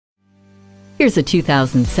Here's a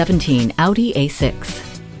 2017 Audi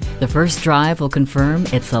A6. The first drive will confirm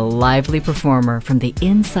it's a lively performer from the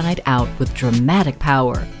inside out with dramatic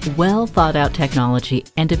power, well thought out technology,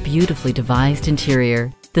 and a beautifully devised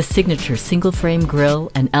interior. The signature single-frame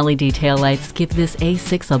grille and LED taillights give this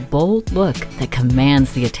A6 a bold look that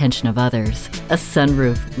commands the attention of others. A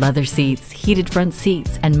sunroof, leather seats, heated front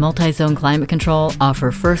seats, and multi-zone climate control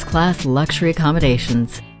offer first-class luxury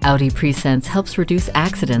accommodations. Audi Presense helps reduce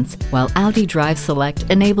accidents, while Audi Drive Select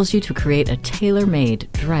enables you to create a tailor-made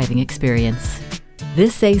driving experience.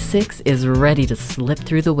 This A6 is ready to slip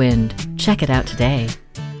through the wind. Check it out today.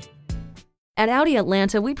 At Audi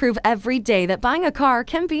Atlanta, we prove every day that buying a car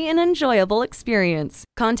can be an enjoyable experience.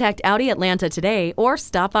 Contact Audi Atlanta today or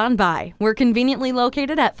stop on by. We're conveniently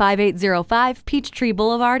located at 5805 Peachtree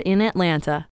Boulevard in Atlanta.